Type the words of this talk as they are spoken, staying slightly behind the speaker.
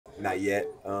not yet,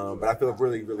 but I feel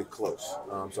really, really close.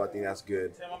 So I think that's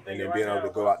good. And then being able to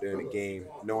go out there in the game,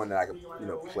 knowing that I could,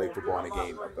 play football in a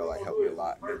game, I felt like helped me a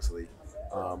lot mentally.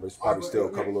 There's probably still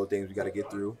a couple little things we got to get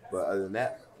through, but other than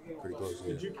that, pretty close.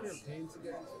 Yeah. Did you campaign to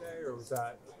get today, or was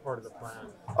that part of the plan?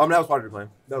 That was part of the plan.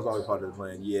 That was always part of the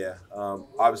plan. Yeah.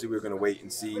 Obviously, we were going to wait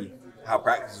and see how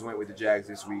practices went with the Jags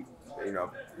this week.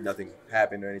 Nothing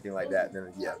happened or anything like that.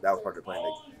 Then that was part of the plan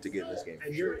to get in this game.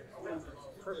 And you're,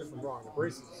 correct me if I'm wrong, the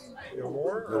braces, no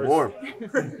more? No more.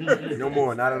 No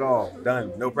more. Not at all.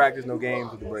 Done. No practice, no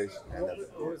games with the brace.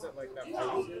 What was that like?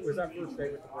 Was that first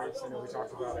day with the brace? I know we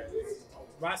talked about it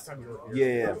last time you were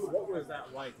here. Yeah. What was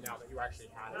that like now that you actually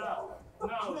had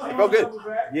it? It felt good.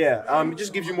 Yeah. It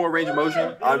just gives you more range of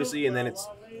motion, obviously, and then it's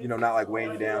not like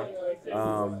weighing you down.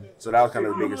 So that was kind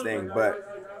of the biggest thing. But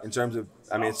in terms of,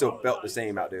 it still felt the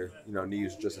same out there.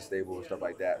 Knees just as stable and stuff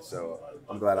like that. So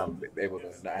I'm glad I'm able to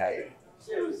not have it.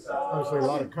 Obviously, a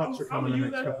lot of cuts are coming in the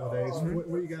next couple of days. What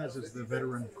do you guys, as the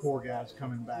veteran core guys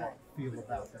coming back, feel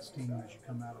about this team as you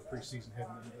come out of preseason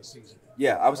heading into the season?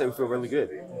 Yeah, I would say we feel really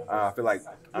good. I feel like,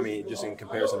 just in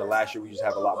comparison to last year, we just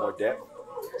have a lot more depth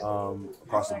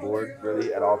across the board,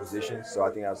 really, at all positions. So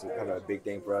I think that's kind of a big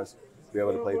thing for us. Be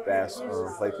able to play fast,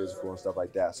 play physical and stuff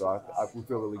like that. So we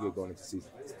feel really good going into the season.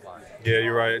 Yeah,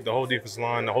 you're right. The whole defensive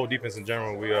line, the whole defense in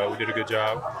general, we did a good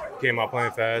job. Came out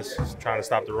playing fast, trying to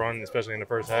stop the run, especially in the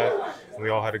first half. And we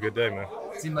all had a good day, man.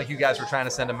 It seemed like you guys were trying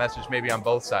to send a message maybe on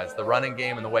both sides, the running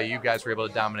game and the way you guys were able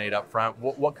to dominate up front.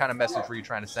 What kind of message were you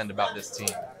trying to send about this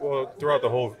team? Well, throughout the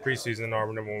whole preseason, our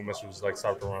number one message was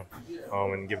stop the run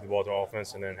and give the ball to the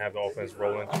offense and then have the offense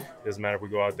rolling. It doesn't matter if we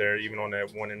go out there, even on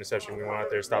that one interception, we went out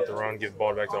there, stop the run, give the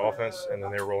ball back to the offense, and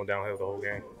then they were rolling downhill the whole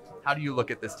game. How do you look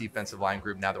at this defensive line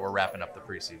group now that we're wrapping up the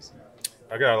preseason?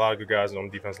 I got a lot of good guys on the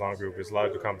defense line group. It's a lot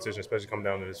of good competition, especially coming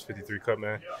down to this 53 cut,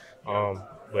 man.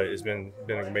 But it's been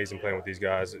amazing playing with these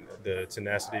guys. The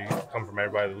tenacity come from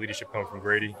everybody. The leadership come from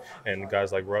Grady and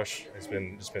guys like Rush. It's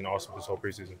been awesome this whole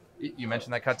preseason. You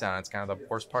mentioned that cut down. It's kind of the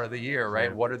worst part of the year, right?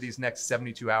 Yeah. What are these next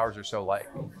 72 hours or so like?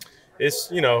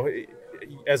 It's,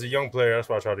 as a young player, that's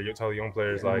why I try to tell young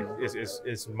players, like,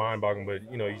 it's mind-boggling,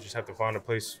 but, you just have to find a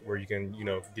place where you can,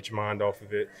 get your mind off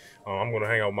of it. I'm going to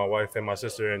hang out with my wife and my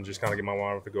sister and just kind of get my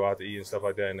mind off to go out to eat and stuff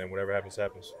like that, and then whatever happens,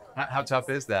 happens. How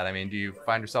tough is that? Do you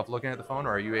find yourself looking at the phone,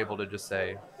 or are you able to just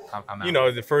say, I'm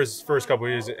out? The first couple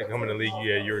of years coming to the league,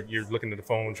 yeah, you're looking at the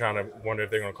phone trying to wonder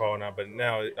if they're going to call or not, but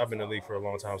now I've been in the league for a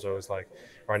long time, so it's like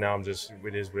right now it is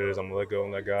what it is. I'm going to let go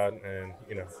and let God, and,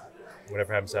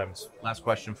 whatever happens, happens. Last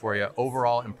question for you.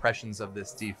 Overall impressions of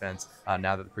this defense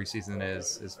now that the preseason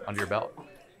is under your belt?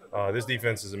 This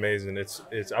defense is amazing.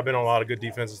 I've been on a lot of good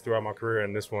defenses throughout my career,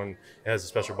 and this one has a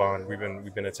special bond. We've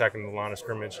been attacking the line of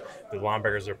scrimmage. The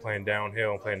linebackers are playing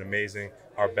downhill and playing amazing.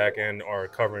 Our back end are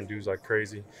covering dudes like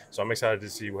crazy. So I'm excited to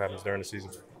see what happens during the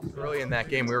season. Early in that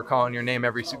game, we were calling your name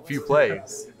every few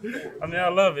plays. I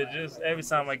love it. Just every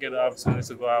time I get the opportunity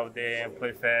to go out there and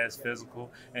play fast,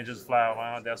 physical, and just fly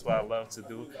around, that's what I love to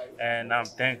do. And I'm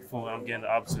thankful I'm getting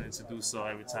the opportunity to do so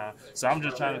every time. So I'm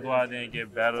just trying to go out there and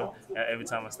get better every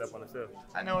time I step on the field.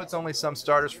 I know it's only some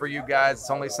starters for you guys.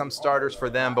 It's only some starters for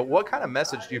them. But what kind of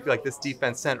message do you feel like this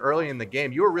defense sent early in the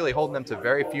game? You were really holding them to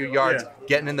very few yards,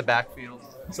 getting in the backfield.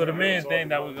 So the main thing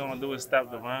that we're going to do is stop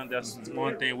the run. That's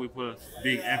one thing we put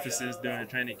big emphasis during the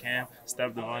training camp,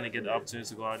 stop the run and get the opportunity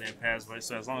to go out there and pass rush.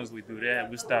 So as long as we do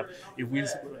that,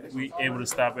 if we able to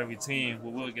stop every team,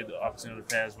 we will get the opportunity to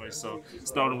pass rush. So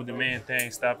starting with the main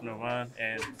thing, stopping the run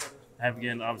and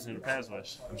getting the opportunity to pass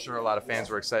rush. I'm sure a lot of fans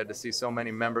were excited to see so many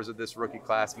members of this rookie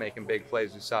class making big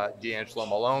plays. We saw D'Angelo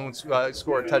Malone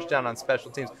score a touchdown on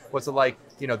special teams. What's it like,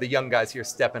 the young guys here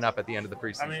stepping up at the end of the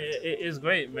preseason? It's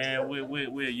great, man.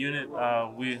 We're a unit.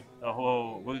 We a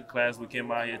whole rookie class. We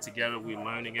came out here together. We're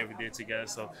learning every day together.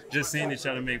 So just seeing each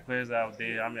other make plays out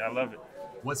there, I love it.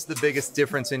 What's the biggest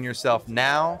difference in yourself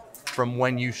now from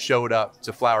when you showed up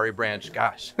to Flowery Branch?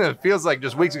 Gosh, it feels like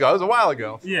just weeks ago. It was a while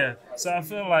ago. Yeah, so I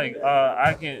feel like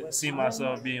I can see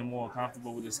myself being more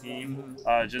comfortable with the scheme,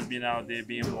 just being out there,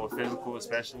 being more physical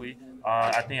especially.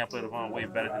 I think I played the run way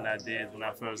better than I did when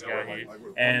I first got here.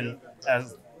 And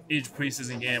as each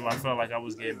preseason game, I felt like I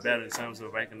was getting better in terms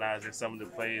of recognizing some of the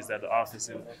plays that the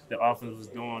offense was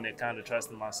doing and kind of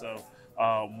trusting myself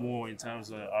more in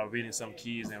terms of reading some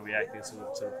keys and reacting to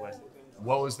the play.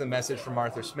 What was the message from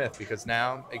Arthur Smith? Because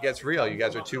now it gets real. You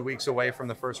guys are 2 weeks away from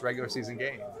the first regular season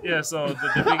game. Yeah, so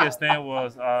the biggest thing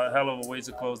was a hell of a way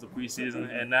to close the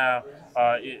preseason, and now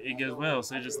it gets real.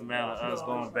 So it's just a matter of us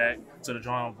going back to the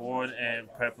drawing board and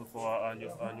prepping for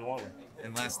New Orleans.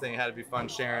 And last thing, it had to be fun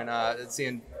sharing,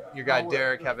 seeing your guy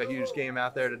Derek have a huge game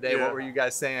out there today. Yeah. What were you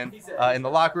guys saying in the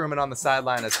locker room and on the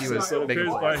sideline as he was So the making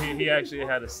crazy plays? part, he actually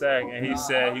had a sack, and he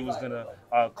said he was gonna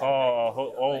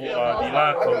call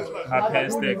D-line coach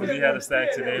Penn State because he had a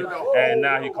sack today, and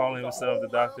now he calling himself the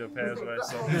doctor of pass rush.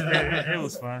 So it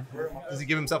was fun. Does he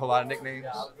give himself a lot of nicknames?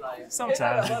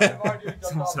 Sometimes.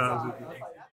 Sometimes.